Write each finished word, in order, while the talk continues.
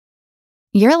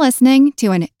You're listening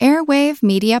to an Airwave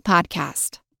Media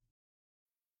Podcast.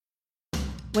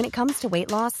 When it comes to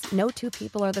weight loss, no two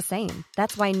people are the same.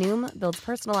 That's why Noom builds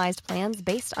personalized plans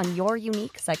based on your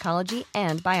unique psychology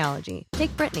and biology.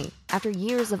 Take Brittany. After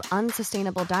years of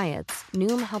unsustainable diets,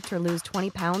 Noom helped her lose 20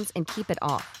 pounds and keep it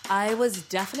off. I was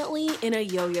definitely in a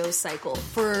yo-yo cycle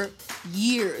for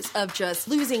years of just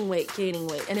losing weight, gaining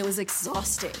weight, and it was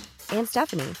exhausting. And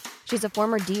Stephanie. She's a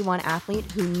former D1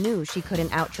 athlete who knew she couldn't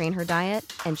outtrain her diet,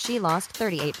 and she lost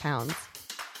 38 pounds.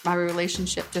 My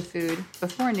relationship to food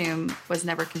before Noom was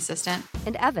never consistent.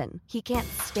 And Evan, he can't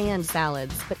stand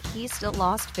salads, but he still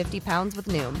lost 50 pounds with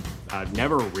Noom. I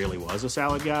never really was a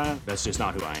salad guy. That's just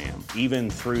not who I am. Even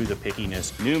through the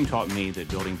pickiness, Noom taught me that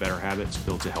building better habits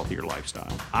builds a healthier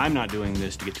lifestyle. I'm not doing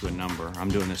this to get to a number. I'm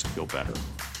doing this to feel better.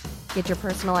 Get your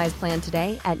personalized plan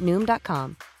today at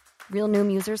Noom.com. Real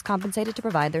Noom users compensated to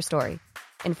provide their story.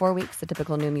 In 4 weeks, the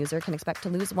typical Noom user can expect to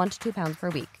lose 1 to 2 pounds per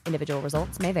week. Individual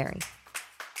results may vary.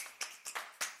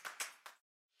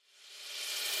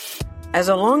 As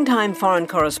a longtime foreign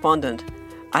correspondent,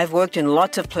 I've worked in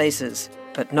lots of places,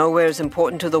 but nowhere as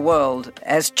important to the world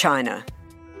as China.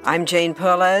 I'm Jane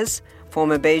Perlez,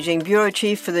 former Beijing bureau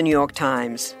chief for the New York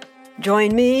Times.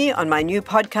 Join me on my new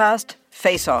podcast,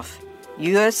 Face Off,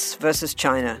 U.S. versus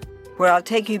China, where I'll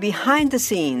take you behind the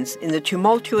scenes in the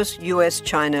tumultuous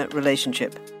U.S.-China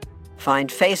relationship.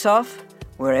 Find Face Off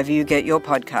wherever you get your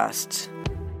podcasts.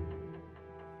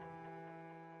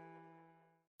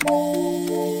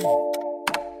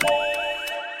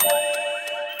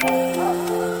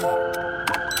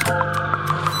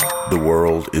 The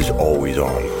world is always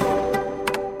on,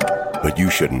 but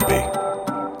you shouldn't be.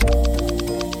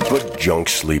 Put junk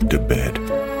sleep to bed.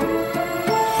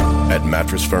 At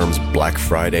Mattress Firm's Black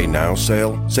Friday Now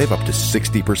sale, save up to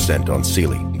 60% on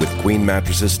Sealy, with queen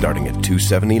mattresses starting at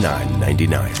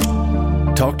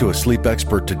 $279.99. Talk to a sleep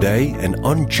expert today and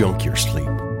unjunk your sleep.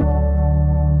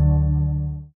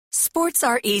 Sports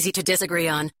are easy to disagree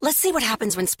on. Let's see what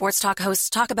happens when sports talk hosts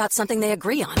talk about something they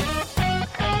agree on.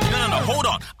 No, hold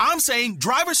on. I'm saying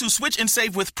drivers who switch and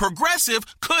save with Progressive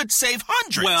could save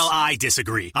hundreds. Well, I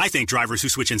disagree. I think drivers who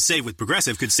switch and save with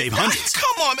Progressive could save hundreds.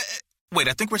 Come on, man. Wait,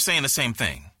 I think we're saying the same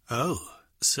thing. Oh,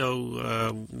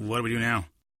 so what do we do now?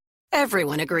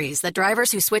 Everyone agrees that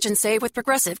drivers who switch and save with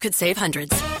Progressive could save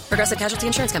hundreds. Progressive Casualty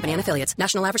Insurance Company and Affiliates.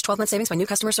 National average 12-month savings by new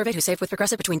customer surveyed who saved with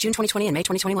Progressive between June 2020 and May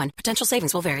 2021. Potential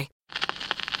savings will vary.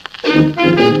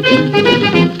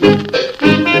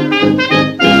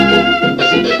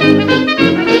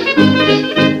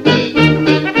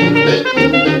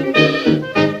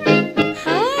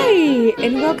 Hi,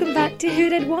 and welcome back to Who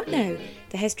Did What Now,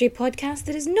 the history podcast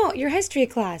that is not your history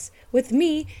class, with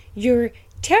me, your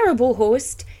terrible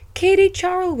host, Katie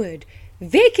Charlwood,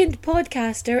 vacant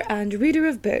podcaster and reader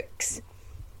of books.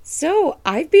 So,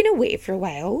 I've been away for a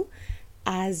while,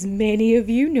 as many of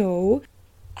you know.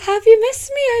 Have you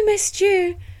missed me? I missed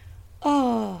you.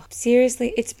 Oh,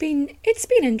 seriously, it's been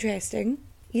interesting.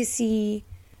 You see,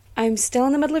 I'm still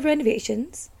in the middle of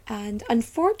renovations, and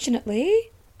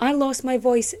unfortunately, I lost my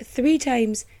voice 3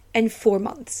 times in 4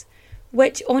 months,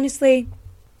 which honestly,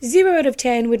 0 out of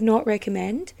 10 would not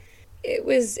recommend. It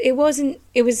was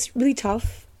really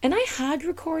tough, and I had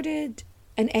recorded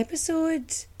an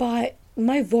episode, but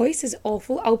my voice is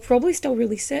awful. I'll probably still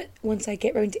release it once I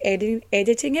get around to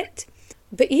editing it,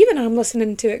 but even I'm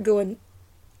listening to it going,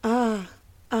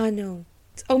 no.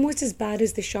 It's almost as bad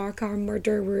as the shark arm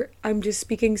murder, where I'm just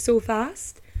speaking so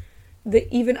fast that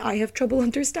even I have trouble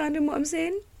understanding what I'm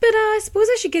saying. But I suppose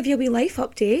I should give you a wee life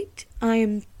update. I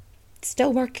am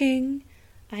still working.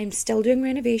 I'm still doing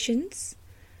renovations.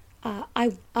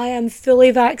 I am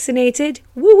fully vaccinated.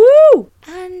 Woo-woo!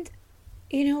 And,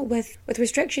 you know, with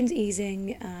restrictions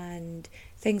easing and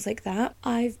things like that,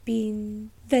 I've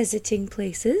been visiting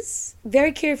places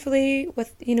very carefully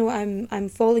with, you know, I'm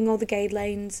following all the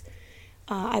guidelines.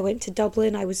 I went to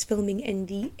Dublin. I was filming in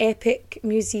the Epic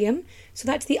Museum. So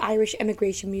that's the Irish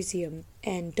Immigration Museum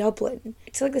in Dublin.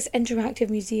 It's like this interactive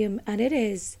museum, and it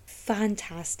is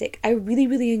fantastic. I really,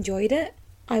 really enjoyed it.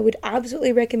 I would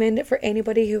absolutely recommend it for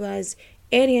anybody who has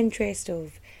any interest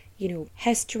of, you know,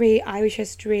 history, Irish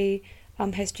history,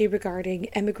 history regarding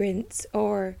immigrants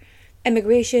or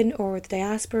immigration or the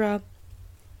diaspora,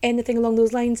 anything along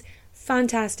those lines.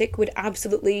 Fantastic. Would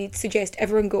absolutely suggest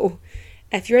everyone go.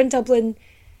 If you're in Dublin,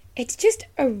 it's just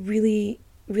a really,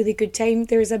 really good time.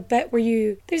 There's a bit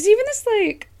where there's even this,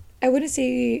 like, I wouldn't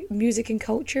say music and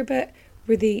culture bit,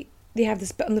 where they have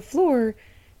this bit on the floor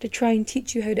to try and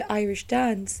teach you how to Irish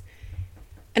dance.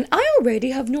 And I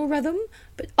already have no rhythm,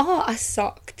 but I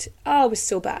sucked. I was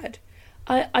so bad.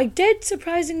 I did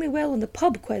surprisingly well on the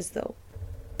pub quiz though.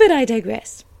 But I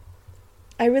digress.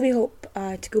 I really hope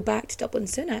to go back to Dublin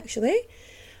soon, actually.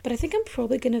 But I think I'm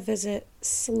probably going to visit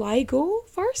Sligo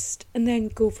first and then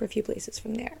go for a few places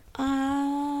from there.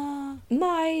 My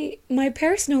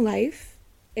personal life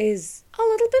is a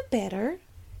little bit better.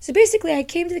 So basically, I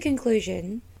came to the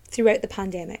conclusion throughout the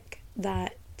pandemic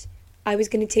that I was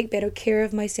going to take better care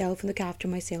of myself and look after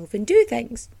myself and do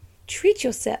things. Treat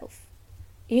yourself.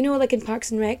 You know, like in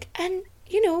Parks and Rec. And,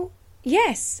 you know,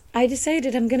 yes, I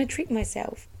decided I'm going to treat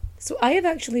myself. So I have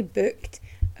actually booked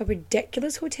a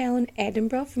ridiculous hotel in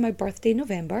Edinburgh for my birthday in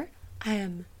November. I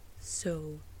am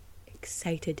so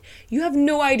excited. You have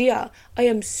no idea. I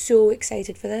am so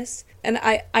excited for this. And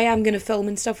I am going to film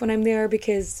and stuff when I'm there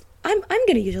because I'm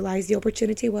going to utilise the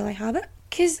opportunity while I have it.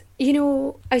 Because, you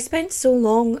know, I spent so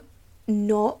long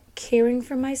not caring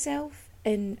for myself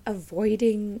and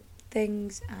avoiding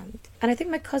things, and I think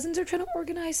my cousins are trying to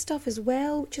organise stuff as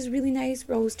well, which is really nice.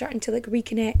 We're all starting to like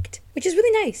reconnect, which is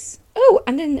really nice. Oh,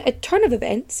 and in a turn of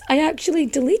events, I actually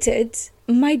deleted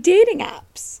my dating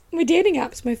apps.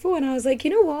 My phone. I was like,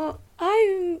 you know what?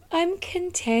 I'm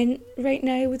content right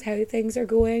now with how things are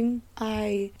going.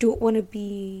 I don't want to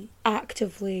be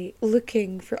actively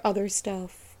looking for other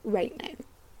stuff right now.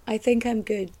 I think I'm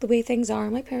good the way things are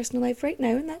in my personal life right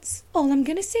now, and that's all I'm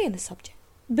going to say on the subject.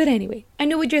 But anyway, I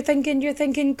know what you're thinking. You're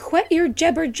thinking, quit your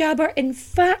jibber jabber and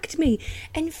fact me.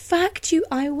 And fact you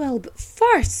I will. But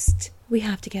first, we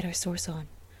have to get our source on.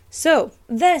 So,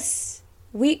 this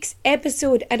week's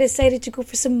episode, I decided to go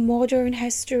for some modern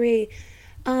history.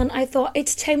 And I thought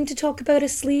it's time to talk about a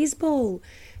sleazeball.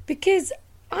 Because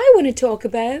I want to talk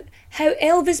about how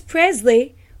Elvis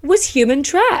Presley was human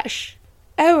trash.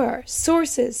 Our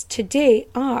sources today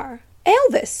are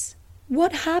Elvis,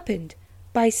 What Happened?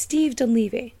 By Steve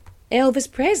Dunleavy.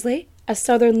 Elvis Presley, A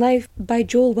Southern Life by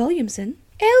Joel Williamson.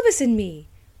 Elvis and Me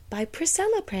by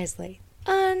Priscilla Presley.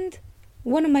 And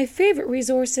one of my favourite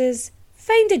resources,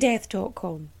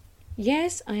 findadeath.com.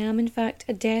 Yes, I am in fact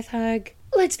a death hag.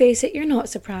 Let's face it, you're not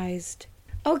surprised.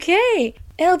 Okay,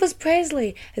 Elvis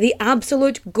Presley, the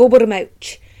absolute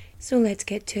Gobermouch. So let's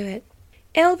get to it.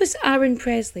 Elvis Aaron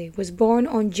Presley was born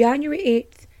on January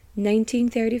 8th,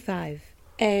 1935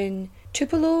 in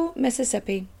Tupelo,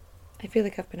 Mississippi. I feel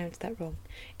like I've pronounced that wrong.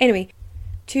 Anyway,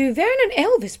 to Vernon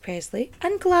Elvis Presley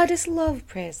and Gladys Love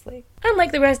Presley.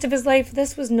 Unlike the rest of his life,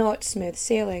 this was not smooth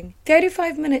sailing.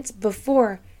 35 minutes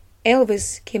before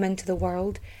Elvis came into the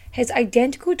world, his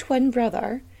identical twin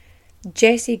brother,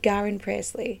 Jesse Garon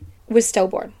Presley, was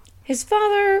stillborn. His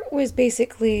father was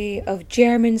basically of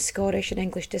German, Scottish and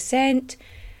English descent.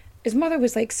 His mother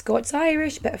was like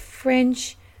Scots-Irish, a bit of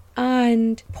French,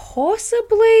 and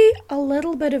possibly a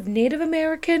little bit of Native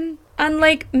American. And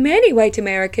like many white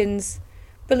Americans,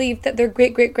 believed that their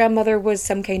great-great-grandmother was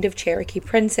some kind of Cherokee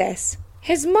princess.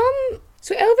 His mum,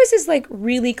 so Elvis is like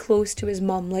really close to his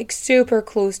mum, like super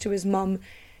close to his mum.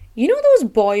 You know those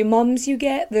boy mums you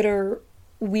get that are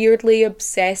weirdly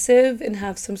obsessive and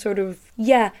have some sort of...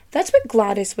 Yeah, that's what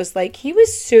Gladys was like. He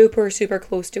was super, super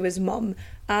close to his mum,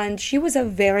 and she was a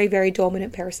very, very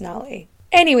dominant personality.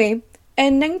 Anyway,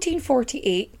 in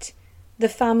 1948, the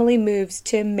family moves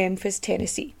to Memphis,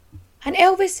 Tennessee. And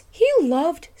Elvis, he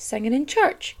loved singing in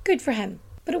church. Good for him.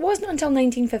 But it wasn't until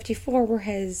 1954 where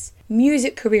his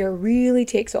music career really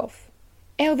takes off.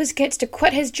 Elvis gets to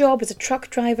quit his job as a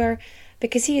truck driver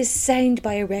because he is signed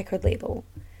by a record label.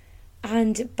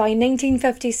 And by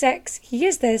 1956, he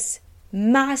is this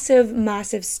massive,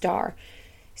 massive star.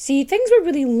 See, things were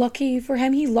really lucky for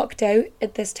him. He lucked out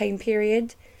at this time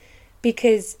period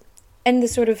because in the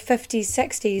sort of 50s,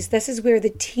 60s, this is where the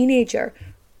teenager,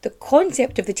 the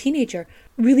concept of the teenager,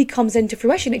 really comes into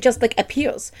fruition. It just like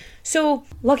appears. So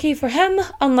lucky for him,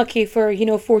 unlucky for,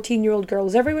 14-year-old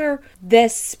girls everywhere,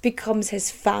 this becomes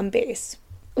his fan base.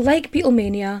 Like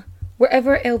Beatlemania,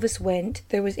 wherever Elvis went,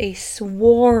 there was a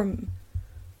swarm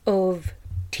of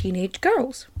teenage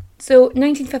girls. So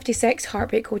 1956,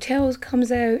 Heartbreak Hotel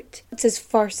comes out. It's his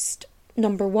first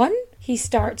number one. He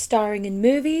starts starring in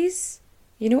movies.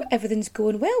 Everything's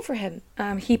going well for him.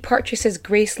 He purchases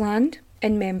Graceland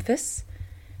in Memphis.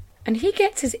 And he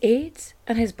gets his aides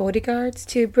and his bodyguards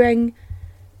to bring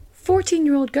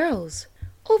 14-year-old girls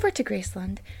over to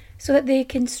Graceland so that they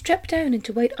can strip down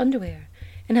into white underwear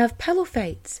and have pillow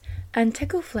fights and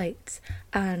tickle fights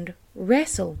and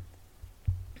wrestle.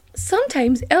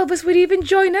 Sometimes Elvis would even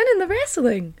join in the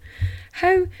wrestling.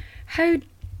 How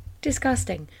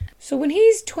disgusting. So when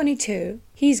he's 22,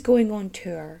 he's going on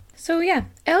tour. So yeah,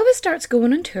 Elvis starts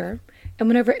going on tour, and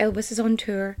whenever Elvis is on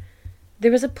tour,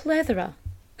 there is a plethora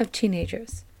of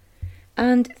teenagers.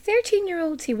 And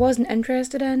 13-year-olds he wasn't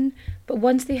interested in, but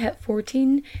once they hit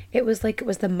 14, it was like it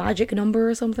was the magic number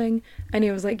or something, and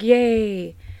he was like,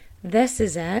 yay, this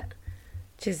is it.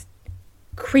 Which is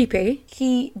creepy.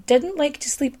 He didn't like to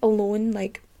sleep alone,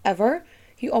 like, ever.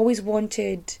 He always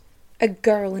wanted a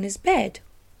girl in his bed.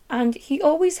 And he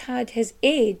always had his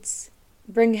aides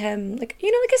bring him, like,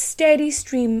 you know, like a steady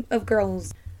stream of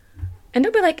girls. And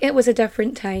it'll be like it was a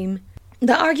different time.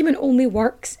 The argument only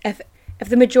works if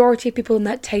the majority of people in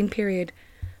that time period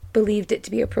believed it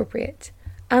to be appropriate.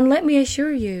 And let me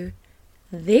assure you,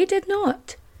 they did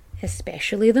not.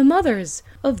 Especially the mothers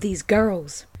of these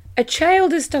girls. A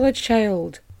child is still a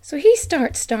child. So he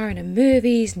starts starring in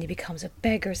movies and he becomes a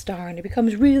bigger star and he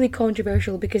becomes really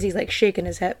controversial because he's like shaking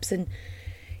his hips and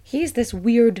he's this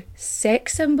weird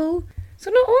sex symbol.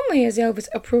 So not only is Elvis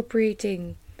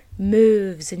appropriating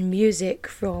moves and music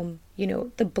from, you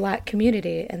know, the black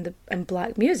community and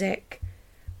black music,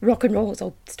 rock and roll is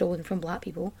all stolen from black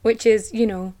people, which is, you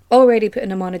know, already putting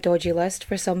him on a dodgy list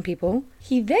for some people.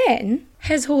 He then,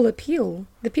 his whole appeal,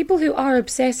 the people who are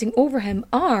obsessing over him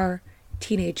are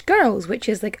teenage girls, which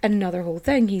is like another whole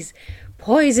thing. He's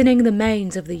poisoning the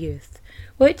minds of the youth,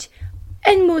 which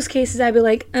in most cases I'd be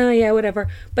like, oh yeah, whatever.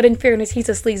 But in fairness, he's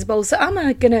a sleazeball, so I'm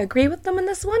not gonna agree with them in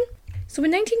this one. So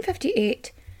in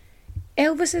 1958,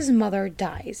 Elvis's mother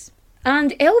dies.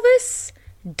 And Elvis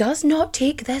does not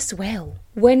take this well.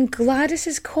 When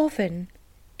Gladys's coffin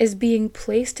is being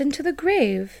placed into the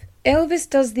grave, Elvis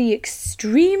does the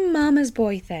extreme mama's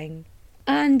boy thing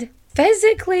and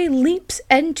physically leaps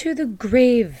into the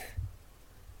grave.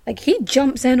 Like, he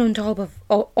jumps in on top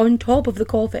of the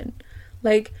coffin.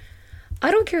 Like, I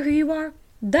don't care who you are,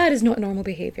 that is not normal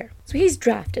behaviour. So he's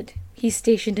drafted. He's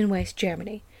stationed in West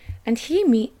Germany. And he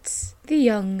meets the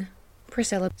young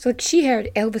Priscilla. So like, she heard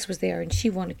Elvis was there and she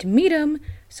wanted to meet him.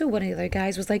 So one of the other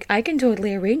guys was like, I can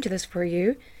totally arrange this for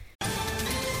you.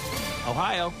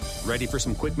 Ohio, ready for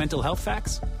some quick mental health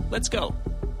facts? Let's go.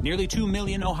 Nearly 2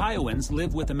 million Ohioans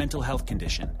live with a mental health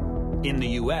condition. In the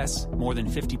U.S., more than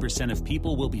 50% of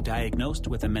people will be diagnosed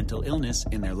with a mental illness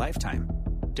in their lifetime.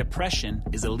 Depression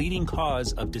is a leading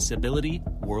cause of disability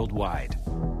worldwide.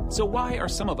 So why are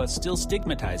some of us still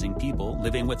stigmatizing people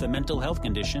living with a mental health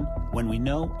condition when we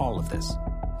know all of this?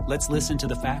 Let's listen to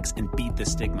the facts and beat the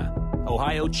stigma.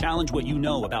 Ohio, challenge what you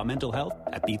know about mental health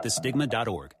at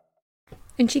beatthestigma.org.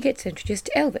 And she gets introduced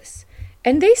to Elvis.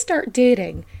 And they start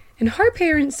dating. And her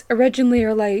parents originally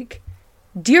are like,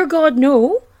 dear God,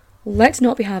 no, let's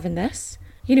not be having this.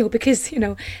 You know, because, you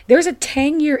know, there's a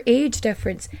 10-year age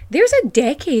difference. There's a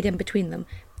decade in between them.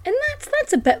 And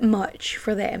that's a bit much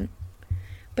for them.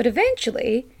 But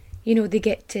eventually, you know, they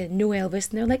get to know Elvis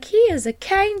and they're like, he is a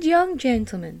kind young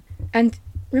gentleman. And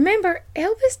remember,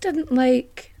 Elvis didn't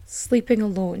like sleeping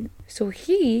alone. So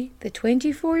he, the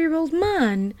 24-year-old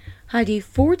man, had a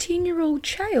 14-year-old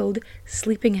child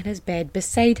sleeping in his bed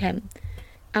beside him.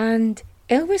 And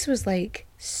Elvis was like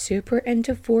super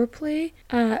into foreplay,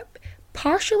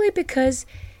 partially because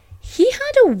he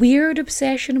had a weird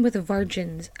obsession with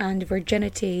virgins and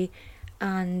virginity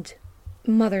and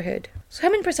motherhood. So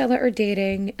him and Priscilla are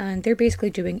dating and they're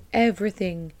basically doing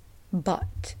anything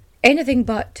but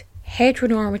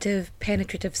heteronormative,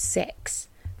 penetrative sex.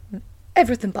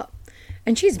 Everything but.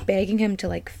 And she's begging him to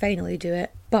like finally do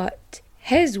it, but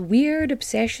his weird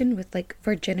obsession with like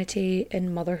virginity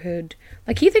and motherhood,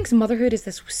 like he thinks motherhood is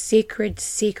this sacred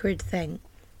thing.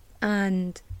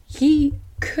 And he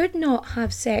could not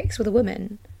have sex with a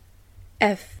woman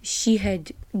if she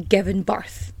had given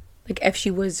birth. Like if she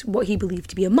was what he believed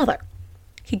to be a mother.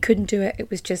 He couldn't do it. It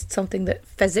was just something that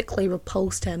physically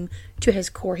repulsed him to his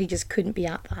core. He just couldn't be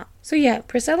at that. So yeah,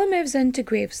 Priscilla moves into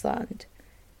Graceland.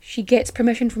 She gets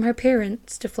permission from her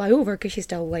parents to fly over because she's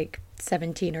still like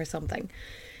 17 or something.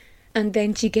 And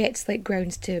then she gets like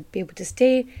grounds to be able to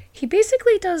stay. He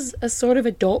basically does a sort of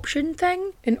adoption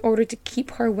thing in order to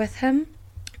keep her with him.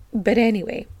 But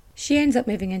anyway, she ends up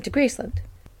moving into Graceland.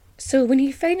 So when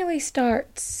he finally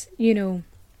starts, you know,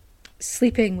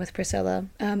 sleeping with Priscilla,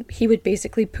 he would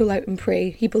basically pull out and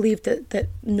pray. He believed that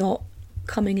not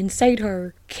coming inside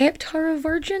her kept her a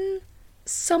virgin.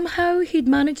 Somehow he'd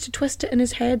managed to twist it in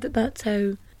his head that's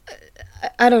how...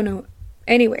 I don't know.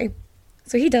 Anyway,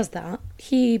 so he does that.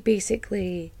 He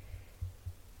basically...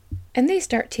 And they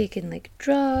start taking like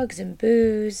drugs and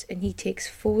booze, and he takes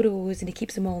photos and he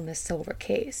keeps them all in this silver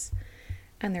case.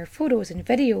 And they're photos and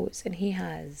videos, and he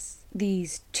has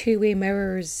these two-way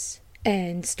mirrors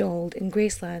installed in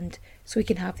Graceland so he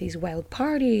can have these wild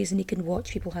parties and he can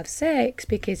watch people have sex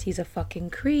because he's a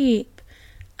fucking creep.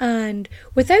 And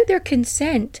without their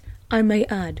consent, I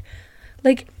might add.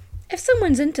 Like, if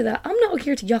someone's into that, I'm not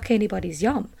here to yuck anybody's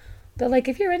yum. But, like,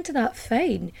 if you're into that,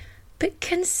 fine. But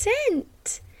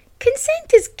consent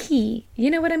is key.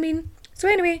 You know what I mean? So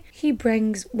anyway, he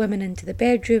brings women into the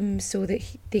bedroom so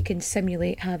that they can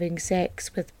simulate having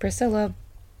sex with Priscilla.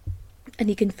 And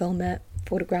he can film it,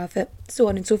 photograph it, so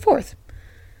on and so forth.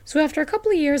 So after a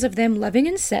couple of years of them living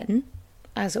in Sitton,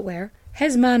 as it were,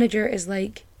 his manager is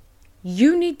like,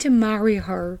 you need to marry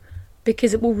her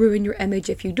because it will ruin your image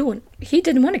if you don't. He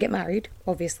didn't want to get married,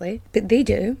 obviously, but they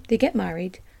do. They get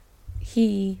married.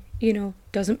 He,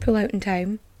 doesn't pull out in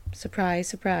time. Surprise,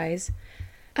 surprise.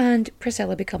 And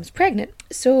Priscilla becomes pregnant.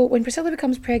 So when Priscilla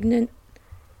becomes pregnant,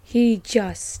 he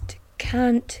just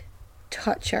can't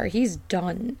touch her. He's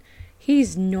done.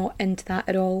 He's not into that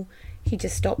at all. He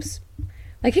just stops.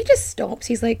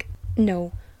 He's like,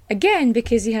 no. Again,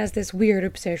 because he has this weird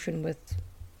obsession with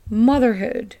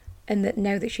motherhood, and that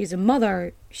now that she's a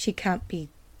mother, she can't be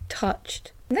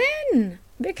touched. Then,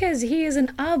 because he is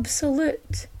an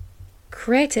absolute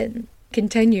cretin,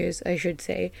 continues, I should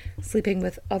say, sleeping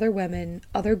with other women,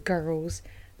 other girls,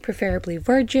 preferably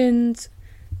virgins,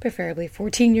 preferably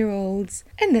 14-year-olds,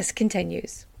 and this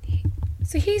continues.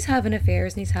 So he's having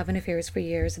affairs, and he's having affairs for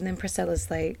years, and then Priscilla's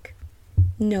like,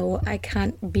 no, I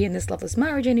can't be in this loveless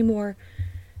marriage anymore,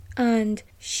 and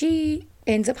she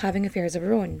ends up having affairs of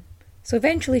her own. So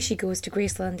eventually she goes to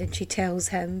Graceland and she tells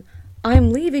him,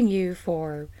 I'm leaving you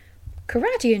for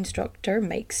karate instructor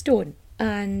Mike Stone.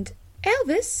 And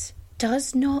Elvis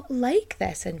does not like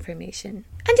this information.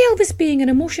 And Elvis, being an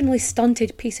emotionally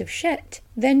stunted piece of shit,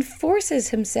 then forces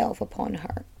himself upon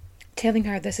her, telling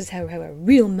her this is how a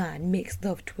real man makes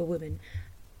love to a woman.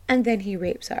 And then he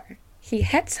rapes her. He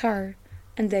hits her,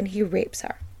 and then he rapes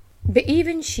her. But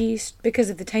even she,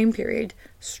 because of the time period,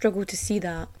 struggled to see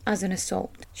that as an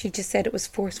assault. She just said it was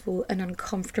forceful and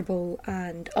uncomfortable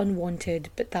and unwanted,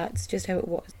 but that's just how it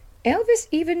was. Elvis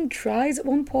even tries at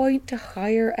one point to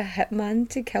hire a hitman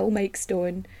to kill Mike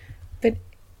Stone, but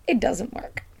it doesn't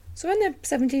work. So in the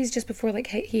 70s, just before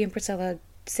he and Priscilla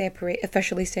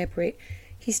officially separate,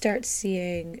 he starts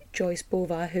seeing Joyce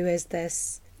Bova, who is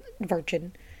this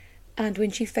virgin, and when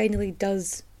she finally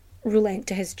does relent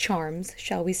to his charms,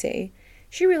 shall we say,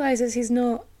 she realizes he's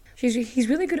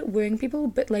really good at wooing people,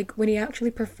 but when he actually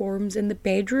performs in the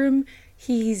bedroom,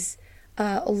 he's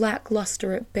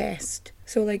lackluster at best.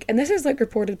 So and this is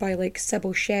reported by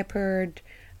Sybil Shepherd,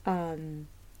 Beverly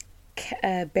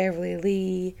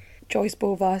Lee, Joyce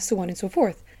Bova, so on and so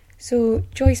forth. So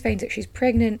Joyce finds out she's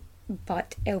pregnant,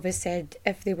 but Elvis said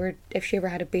if she ever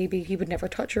had a baby, he would never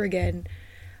touch her again.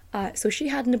 So she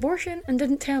had an abortion and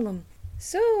didn't tell him.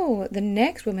 So the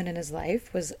next woman in his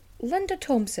life was Linda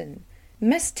Thompson,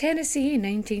 Miss Tennessee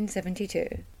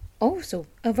 1972. Also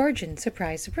a virgin,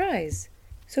 surprise, surprise.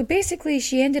 So basically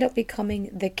she ended up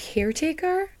becoming the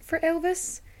caretaker for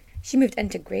Elvis. She moved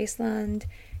into Graceland.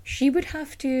 She would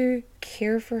have to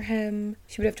care for him.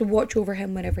 She would have to watch over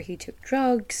him whenever he took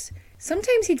drugs.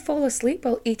 Sometimes he'd fall asleep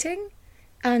while eating,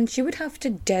 and she would have to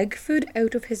dig food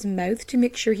out of his mouth to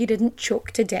make sure he didn't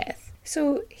choke to death.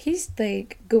 So he's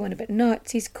going a bit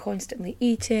nuts. He's constantly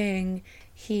eating.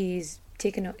 He's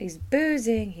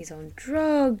boozing. He's on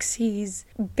drugs. He's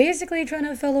basically trying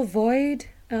to fill a void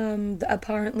that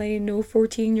apparently no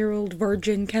 14-year-old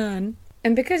virgin can.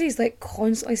 And because he's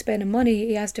constantly spending money,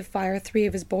 he has to fire 3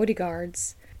 of his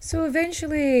bodyguards. So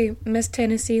eventually Miss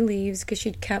Tennessee leaves because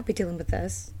she can't be dealing with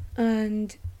this.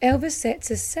 And Elvis sets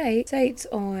his sights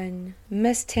on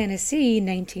Miss Tennessee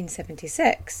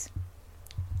 1976.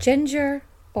 Ginger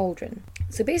Aldrin.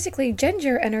 So basically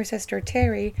Ginger and her sister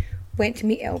Terry went to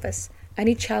meet Elvis, and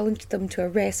he challenged them to a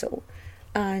wrestle,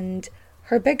 and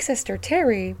her big sister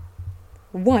Terry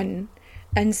won,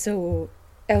 and so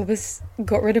Elvis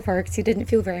got rid of her because he didn't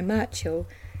feel very macho,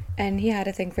 and he had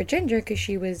a thing for Ginger because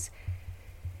she was,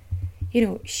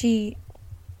 because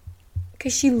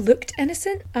she looked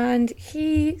innocent, and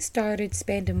he started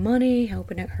spending money,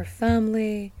 helping out her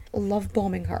family, love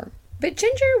bombing her. But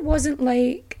Ginger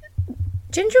looked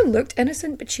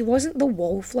innocent, but she wasn't the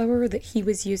wallflower that he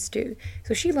was used to.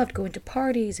 So she loved going to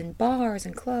parties and bars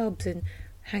and clubs and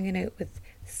hanging out with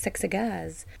sexy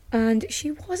guys. And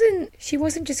she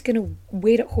wasn't just going to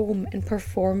wait at home and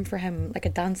perform for him like a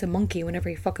dancing monkey whenever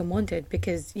he fucking wanted,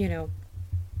 because,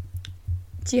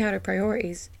 she had her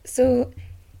priorities. So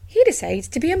he decides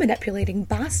to be a manipulating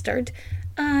bastard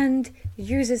and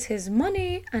uses his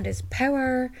money and his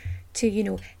power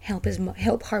to, help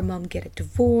her mum get a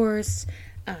divorce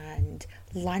and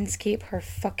landscape her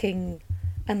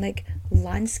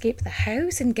landscape the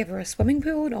house and give her a swimming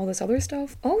pool and all this other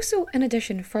stuff. Also, in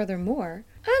addition, furthermore,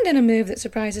 and in a move that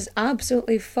surprises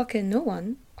absolutely fucking no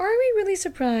one, are we really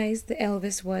surprised that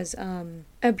Elvis was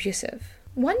abusive?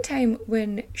 One time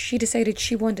when she decided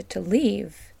she wanted to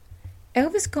leave,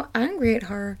 Elvis got angry at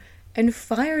her and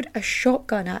fired a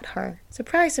shotgun at her.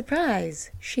 Surprise, surprise,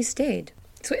 she stayed.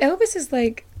 So Elvis is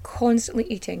like constantly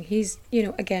eating. He's,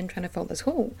 again, trying to fill this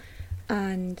hole.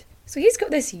 And so he's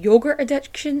got this yogurt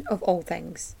addiction of all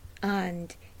things.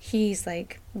 And he's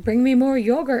like, bring me more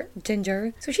yogurt,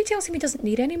 Ginger. So she tells him he doesn't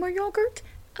need any more yogurt.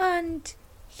 And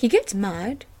he gets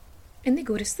mad and they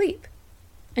go to sleep.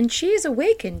 And she is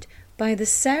awakened by the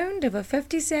sound of a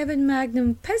 .57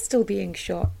 Magnum pistol being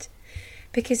shot,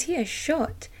 because he has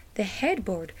shot the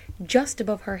headboard just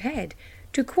above her head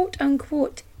to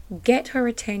quote-unquote get her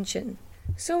attention.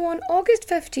 So on August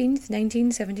 15th,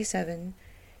 1977,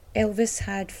 Elvis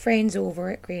had friends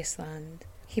over at Graceland.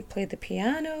 He played the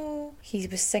piano, he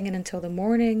was singing until the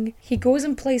morning, he goes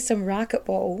and plays some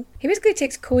racquetball. He basically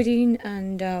takes codeine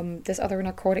and this other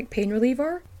narcotic pain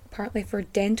reliever, apparently for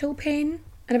dental pain.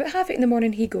 And about 8:30 in the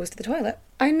morning, he goes to the toilet.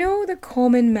 I know the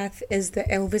common myth is that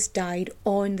Elvis died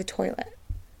on the toilet.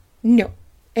 No,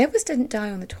 Elvis didn't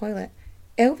die on the toilet.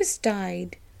 Elvis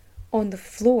died on the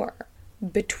floor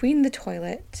between the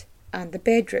toilet and the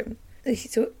bedroom.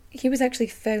 So he was actually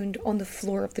found on the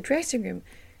floor of the dressing room.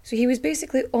 So he was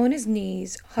basically on his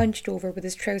knees, hunched over with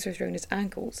his trousers around his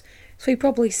ankles. So he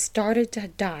probably started to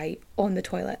die on the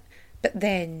toilet, but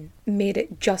then made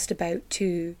it just about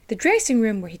to the dressing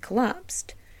room where he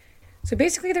collapsed. So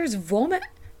basically there's vomit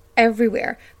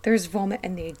everywhere. There's vomit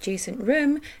in the adjacent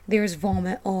room, there's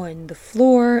vomit on the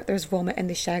floor, there's vomit in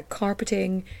the shag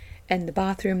carpeting, in the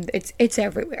bathroom, it's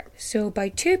everywhere. So by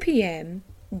 2 p.m,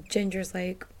 Ginger's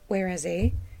like, where is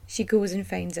he? She goes and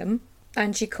finds him,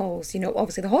 and she calls,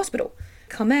 obviously the hospital.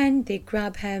 Come in, they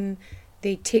grab him,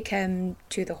 they take him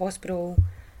to the hospital,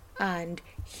 and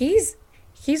he's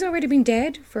already been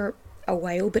dead for a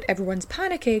while, but everyone's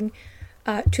panicking,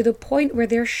 to the point where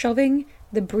they're shoving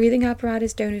the breathing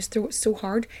apparatus down his throat so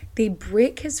hard, they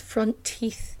break his front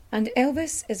teeth. And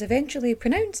Elvis is eventually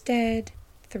pronounced dead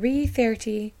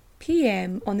 3:30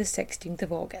 p.m. on the 16th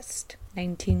of August,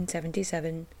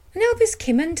 1977. And Elvis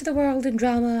came into the world in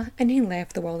drama and he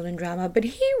left the world in drama, but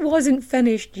he wasn't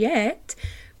finished yet,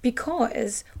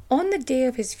 because on the day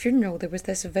of his funeral there was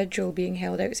this vigil being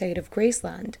held outside of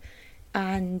Graceland,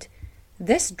 and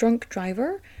this drunk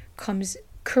driver comes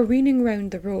careening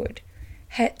round the road,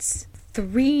 hits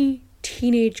 3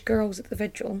 teenage girls at the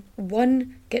vigil.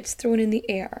 One gets thrown in the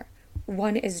air,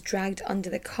 one is dragged under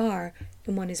the car,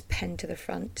 and one is pinned to the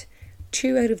front.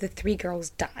 2 out of the 3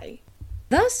 girls die.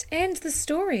 Thus ends the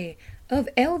story of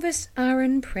Elvis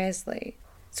Aaron Presley.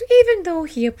 So even though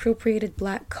he appropriated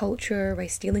black culture by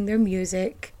stealing their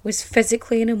music, was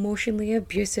physically and emotionally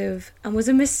abusive, and was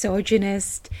a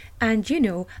misogynist, and,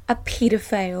 a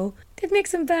paedophile, did make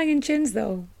some banging tunes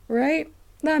though, right?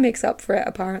 That makes up for it,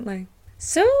 apparently.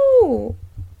 So,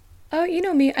 you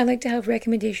know me, I like to have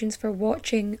recommendations for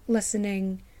watching,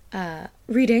 listening,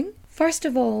 reading. First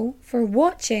of all, for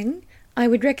watching, I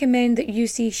would recommend that you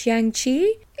see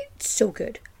Shang-Chi. It's so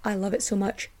good. I love it so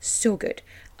much. So good.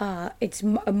 It's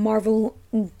Marvel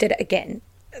did it again.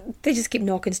 They just keep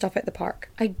knocking stuff out the park.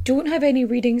 I don't have any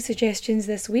reading suggestions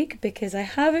this week because I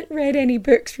haven't read any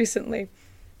books recently,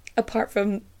 apart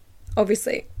from,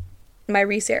 obviously, my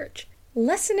research.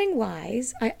 Listening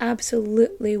wise, I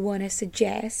absolutely want to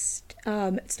suggest,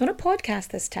 it's not a podcast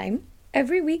this time.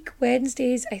 Every week,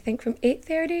 Wednesdays, I think from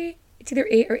 8:30, it's either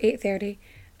 8 or 8:30,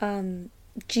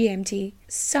 GMT,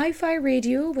 Sci-Fi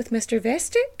Radio with Mr.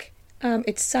 Vestic.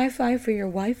 It's sci-fi for your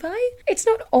Wi-Fi. It's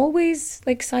not always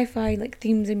like sci-fi, like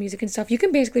themes and music and stuff. You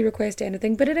can basically request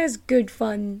anything, but it is good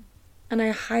fun, and I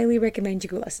highly recommend you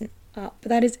go listen. But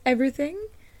that is everything,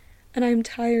 and I'm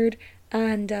tired,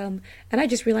 and I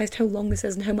just realised how long this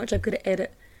is and how much I've got to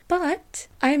edit. But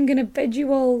I am going to bid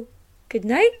you all good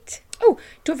night. Oh,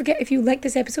 don't forget, if you like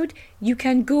this episode, you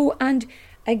can go and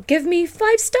give me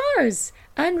 5 stars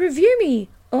and review me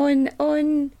on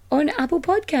Apple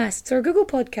Podcasts or Google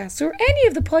Podcasts or any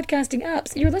of the podcasting apps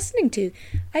that you're listening to.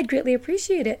 I'd greatly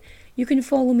appreciate it. You can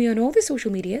follow me on all the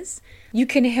social medias. You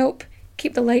can help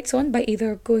keep the lights on by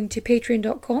either going to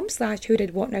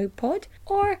patreon.com/whodidwhatnowpod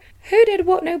or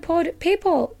whodidwhatnowpod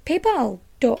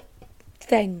PayPal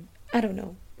thing. I don't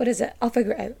know. What is it? I'll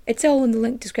figure it out. It's all in the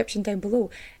link description down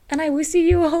below. And I will see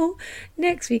you all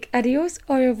next week. Adios,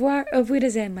 au revoir, auf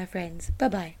Wiedersehen, my friends.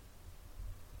 Bye-bye.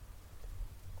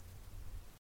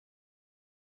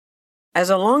 As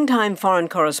a long-time foreign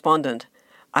correspondent,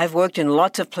 I've worked in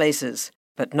lots of places,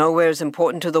 but nowhere as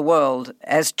important to the world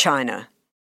as China.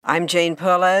 I'm Jane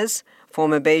Perlez,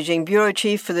 former Beijing bureau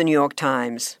chief for the New York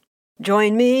Times.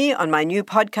 Join me on my new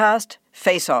podcast,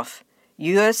 Face Off,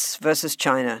 US versus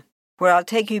China. where I'll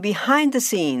take you behind the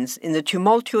scenes in the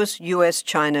tumultuous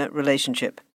U.S.-China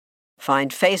relationship.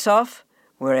 Find Face Off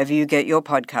wherever you get your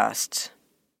podcasts.